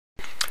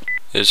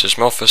This is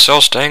Melphus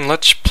Elstang.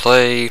 Let's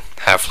play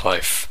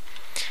Half-Life.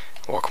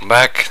 Welcome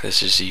back.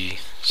 This is the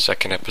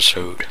second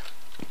episode.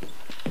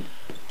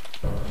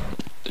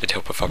 It'd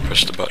help if I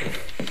pressed the button.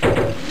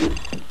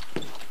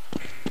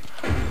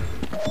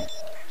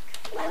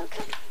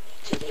 Welcome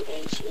to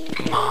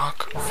the HE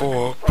Mark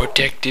IV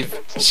Protective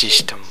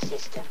System.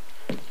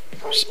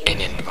 In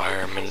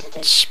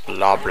environments,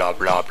 blah blah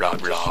blah blah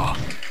blah.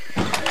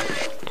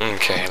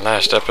 Okay,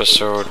 last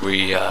episode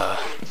we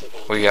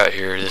got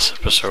here. This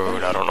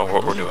episode, I don't know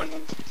what we're doing.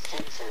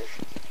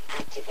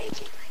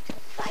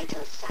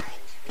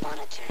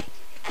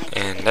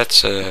 And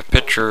that's a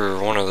picture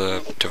of one of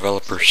the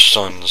developer's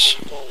sons.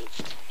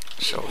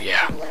 So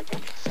yeah,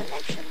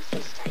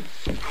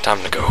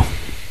 time to go.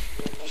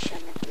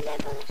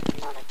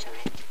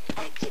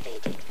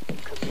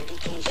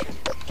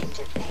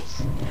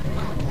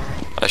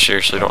 I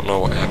seriously don't know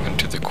what happened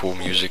to the cool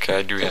music.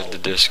 I do have the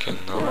disc in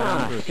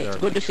though. It's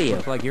good to see you.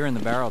 Looks like you're in the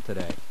barrel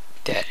today.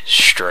 That is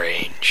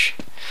strange.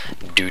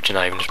 Dude's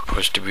not even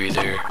supposed to be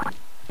there.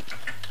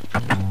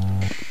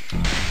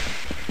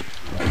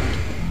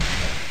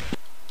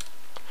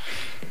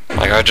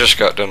 Like, I just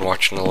got done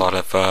watching a lot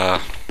of,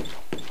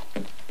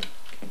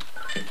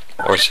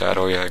 what's that?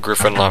 Oh yeah,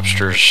 Griffin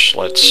Lobster's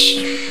no,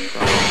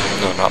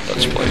 not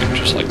Let's Play,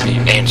 just like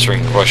the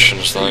answering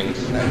questions thing.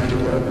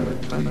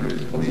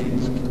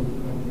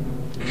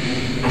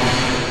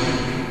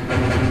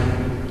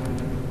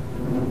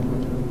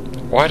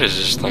 Why does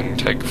this thing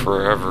take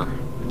forever?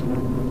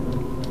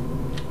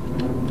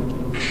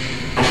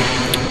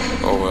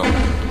 Oh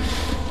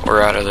well.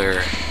 We're out of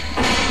there.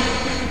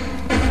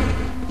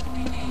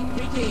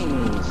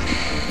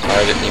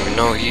 I didn't even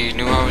know he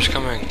knew I was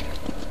coming.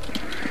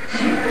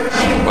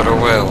 But oh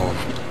well.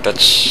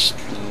 That's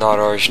not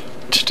ours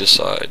to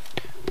decide.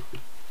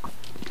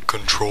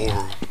 Control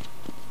room.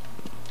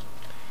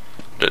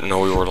 Didn't know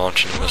we were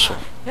launching a missile.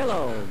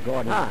 Hello,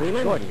 Gordon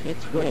Freeman. Gordon,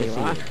 it's good to see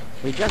you.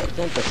 We just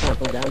sent the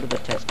sample down to the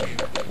test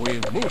chamber.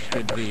 We've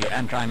boosted the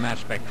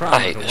anti-mass spectrometer I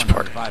hate this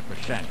part. to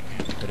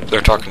 105%. They're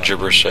talking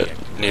gibberish that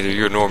neither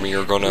you nor me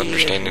are going to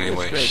understand The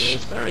administrator anyways.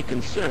 is very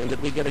concerned that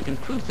we get a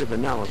conclusive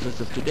analysis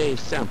of today's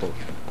sample.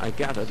 I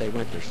gather they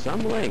went to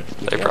some lengths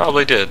to They get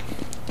probably did.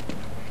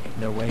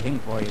 They're waiting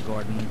for you,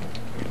 Gordon,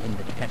 in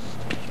the test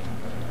chamber.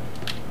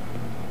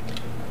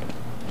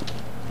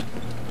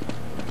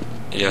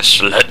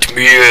 Yes, let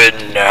me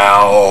in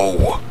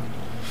now.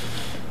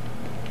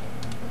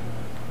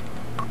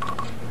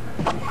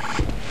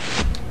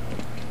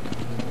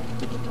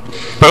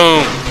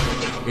 Boom!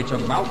 It's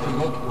about to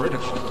go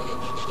critical.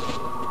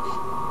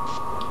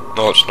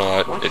 No, it's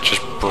not. It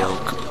just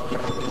broke.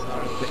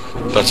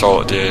 That's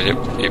all it did.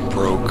 It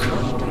broke.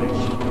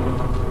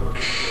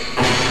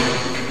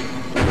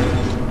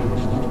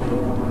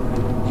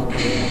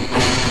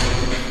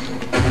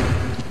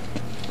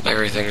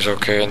 Everything's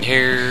okay in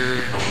here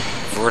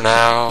for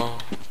now.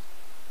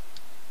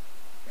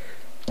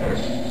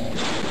 I'm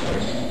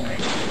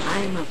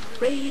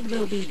afraid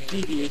we'll be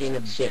deviating a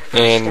bit. from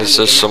And this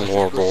is some standard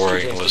more analysis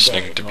boring procedures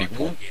listening today, to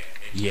people. Gordon.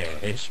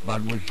 Yes,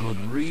 but with good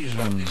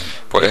reason.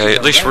 But hey,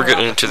 at least we're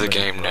getting into the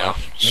game now,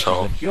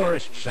 so This is the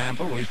purest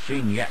sample we've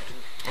seen yet.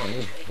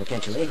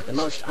 Potentially the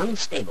most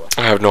unstable.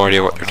 I have no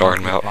idea what they're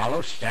talking about.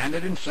 Follow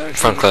standard insertion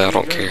Frankly, I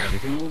don't procedure, care.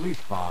 Everything will be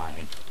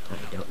fine.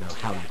 I don't know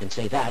how you can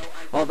say that,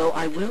 although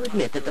I will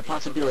admit that the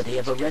possibility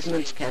of a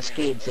resonance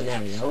cascade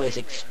scenario is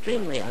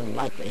extremely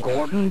unlikely.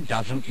 Gordon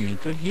doesn't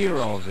need to hear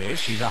all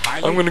this. He's a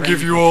highly I'm gonna give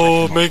trained you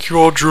all, professional. make you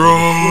all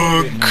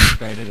drunk,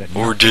 Administrator that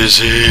or nothing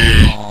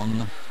dizzy,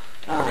 wrong.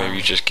 or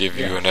maybe just give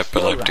you an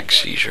epileptic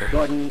seizure.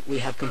 Gordon, we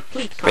have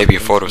complete Maybe a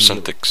confidence in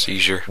you. photosynthetic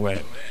seizure,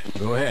 Well,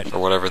 go ahead. or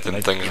whatever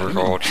them things were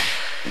called.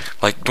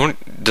 Like,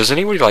 does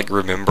anybody, like,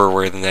 remember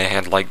where they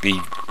had, like, the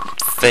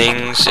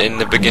things in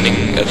the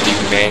beginning of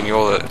the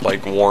manual that,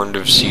 like, warned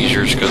of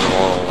seizures because of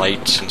all the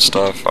lights and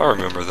stuff? I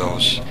remember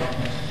those.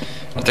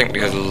 I think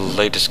the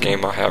latest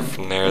game I have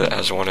from there that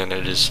has one in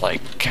it is,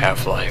 like,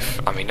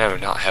 Half-Life. I mean, no,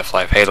 not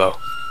Half-Life, Halo.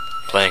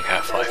 Playing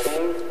Half-Life.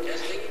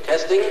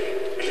 Testing.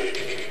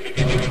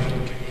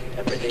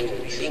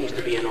 Everything seems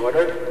to be in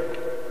order.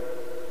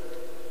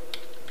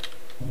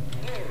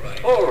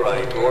 All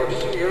right,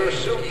 Gordon, your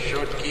suit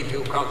should keep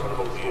you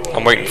comfortable.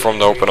 I'm waiting for him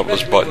to open up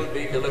this button. Will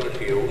be delivered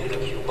to you in a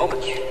few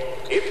moments.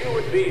 If you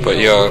would be But so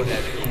yeah, good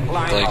as to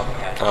climb like, up I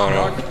that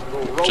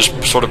don't know.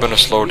 Just sort of been a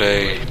slow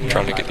day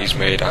trying to get these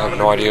made. I have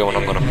no idea when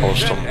I'm going to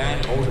post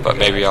them, but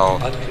maybe I'll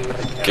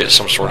get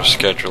some sort of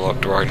schedule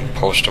up to where I can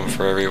post them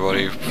for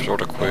everybody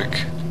sort of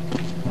quick.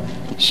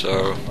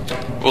 So,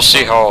 we'll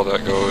see how all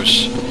that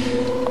goes.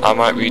 I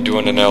might be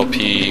doing an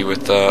LP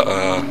with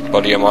a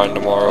buddy of mine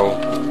tomorrow.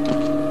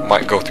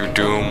 Might go through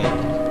Doom,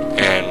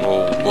 and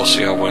we'll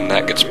see how when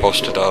that gets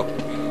posted up.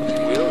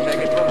 We'll take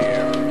it from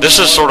here. This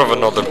is sort of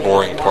another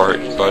boring part,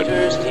 but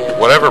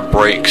whatever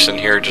breaks in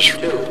here, just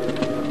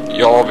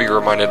y'all be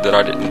reminded that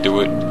I didn't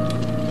do it.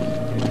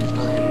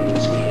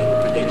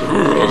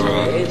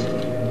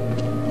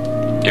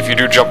 If you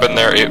do jump in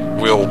there, it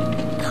will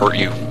hurt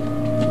you.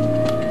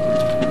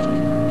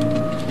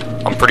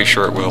 I'm pretty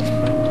sure it will.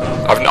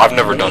 I've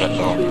never done it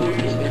though.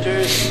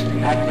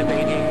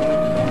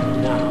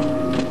 Activating now.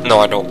 No,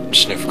 I don't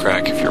sniff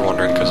crack, if you're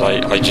wondering, because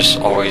I just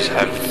always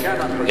have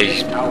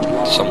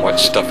a somewhat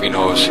stuffy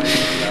nose.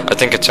 I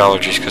think it's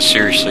allergies, because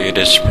seriously, it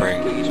is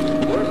spring.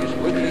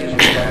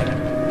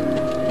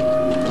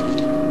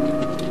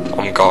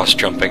 I'm gauss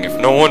jumping if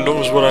no one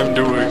knows what I'm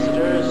doing,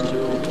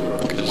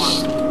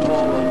 because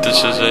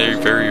this is a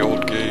very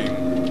old game.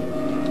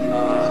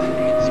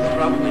 It's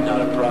probably not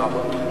a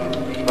problem.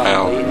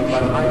 Ow.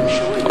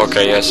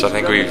 Okay, yes, I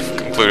think we've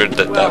concluded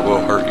that that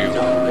will hurt you.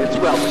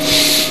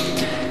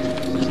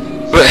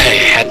 But hey,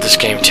 had this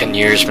game 10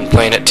 years, been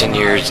playing it 10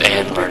 years,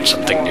 and learned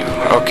something new.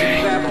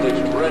 Okay.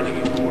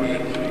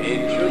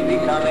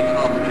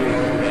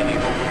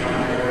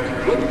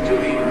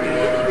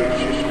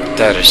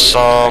 That is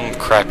some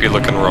crappy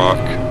looking rock.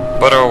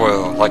 But oh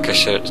well, like I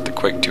said, it's the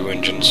Quake 2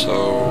 engine,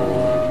 so...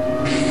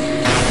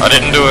 I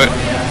didn't do it.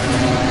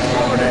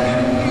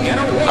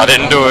 I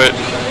didn't do it.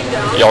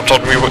 Y'all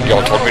told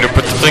me to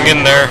put the thing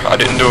in there. I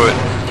didn't do it.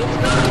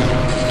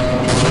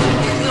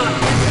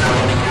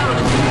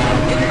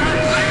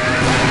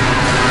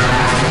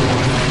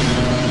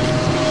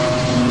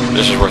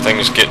 This is where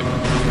things get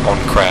on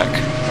crack.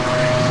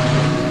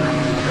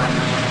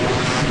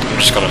 I'm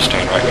just gonna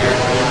stand right here.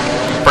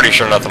 I'm pretty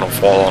sure nothing will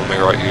fall on me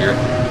right here.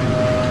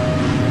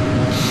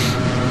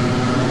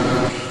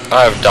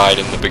 I have died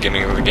in the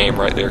beginning of the game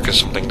right there because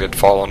something did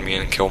fall on me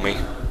and kill me.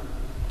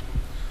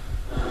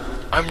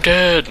 I'm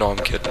dead! No, I'm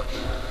kidding.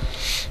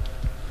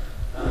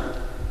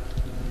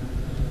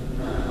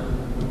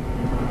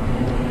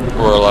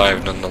 We're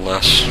alive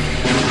nonetheless.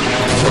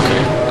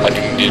 Okay, I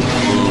didn't need to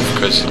move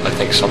because I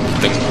think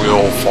something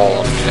will fall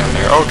on me down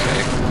there.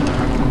 Okay.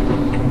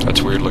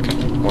 That's weird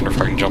looking. Wonder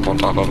if I can jump on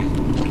top of him.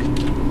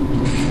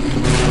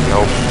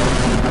 Nope.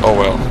 Oh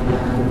well.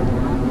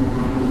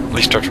 At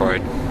least I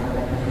tried.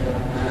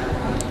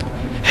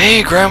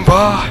 Hey,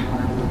 Grandpa!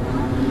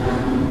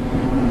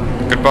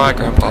 Goodbye,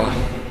 Grandpa.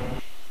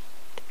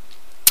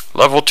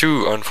 Level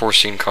 2,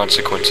 Unforeseen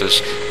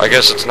Consequences. I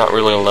guess it's not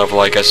really a level,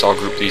 I guess I'll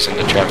group these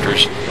into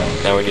chapters.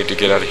 Now we need to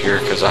get out of here,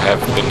 because I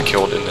have been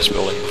killed in this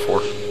building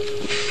before.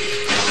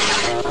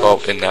 Oh,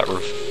 in that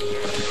room.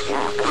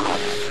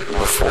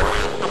 Before.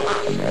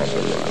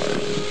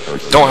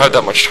 Don't have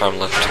that much time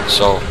left,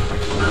 so...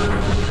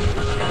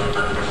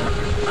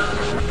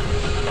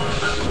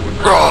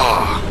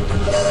 Raw!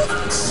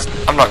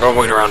 I'm not gonna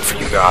wait around for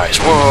you guys.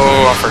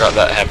 Whoa, I forgot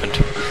that happened.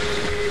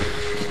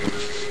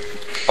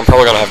 I'm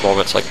probably gonna have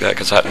moments like that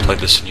because I haven't played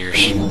this in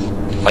years.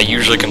 I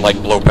usually can like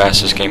blow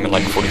past this game in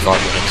like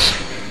 45 minutes.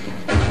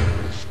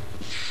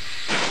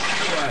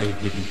 Why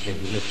didn't they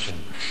listen?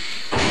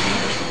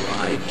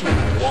 I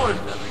warned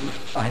them.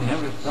 I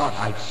never thought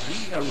I'd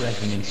see a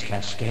resonance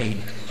cascade,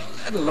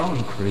 let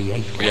alone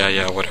create one.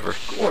 Yeah, whatever.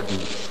 Gordon,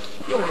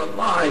 you're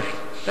alive.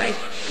 Thank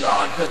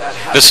God for that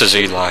happen. This is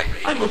Eli.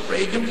 I'm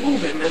afraid to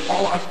move him and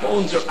all our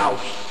phones are out.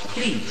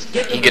 Please,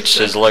 get He gets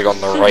his leg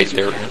on the right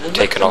there,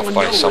 taken off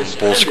by some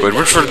bull squid,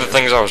 which were the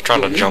things I was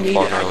trying to jump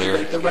on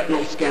earlier. The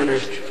retinal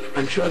scanners.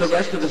 I'm sure the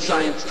rest of the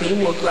science team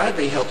will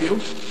gladly help you.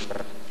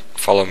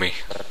 Follow me.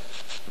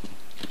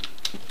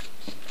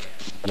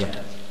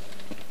 Yes.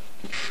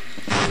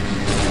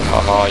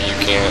 Haha, you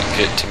can't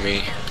get to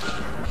me.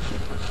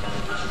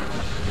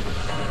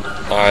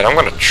 Alright, I'm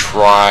gonna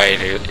try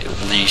to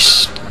at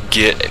least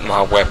get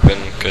my weapon,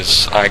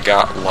 because I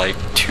got like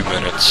 2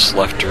 minutes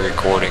left to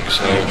recording,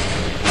 so...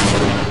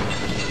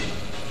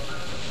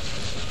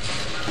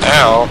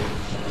 Ow!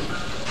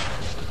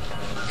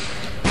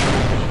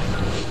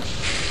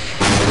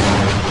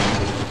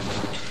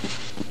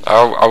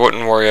 I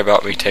wouldn't worry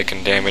about me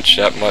taking damage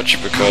that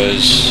much,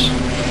 because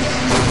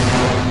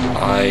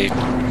I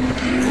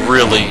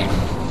really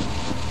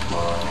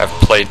have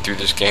played through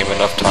this game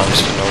enough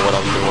times to know what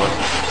I'm doing.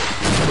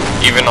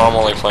 Even though I'm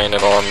only playing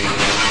it on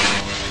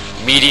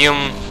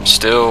medium,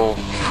 still.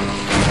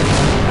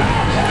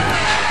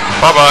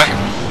 Bye-bye.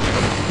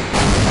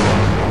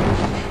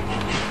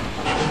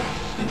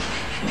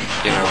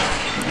 You know.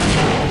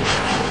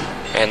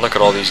 And look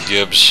at all these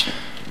gibs.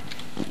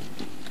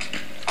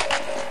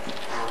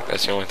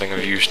 That's the only thing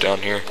I've used down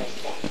here. I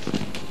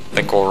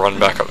think we'll run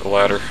back up the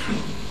ladder.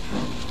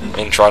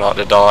 And try not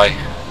to die.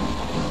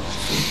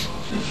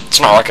 It's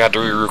not like I had to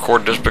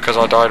re-record this because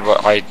I died,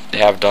 but I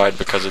have died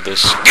because of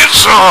this. Get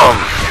some!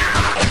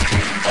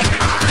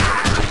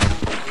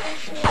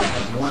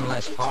 One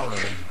less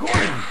following.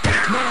 Gordon,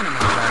 man, am I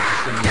glad to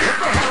see you. What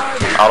the hell are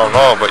they? I don't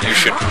know, but you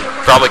should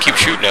probably keep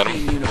shooting at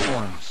him.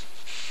 Uniforms.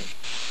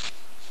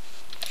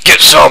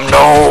 Get some,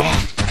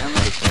 gnome!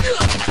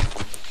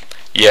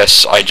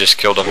 Yes, I just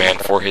killed a man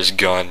for his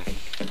gun.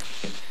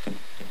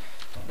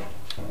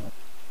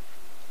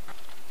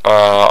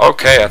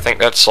 Okay, I think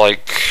that's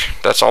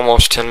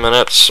almost 10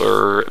 minutes,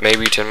 or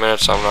maybe 10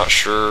 minutes, I'm not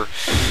sure.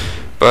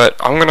 But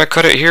I'm gonna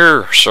cut it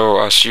here, so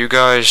I'll see you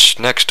guys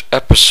next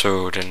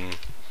episode, and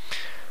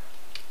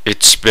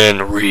it's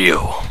been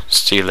real.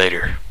 See you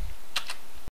later.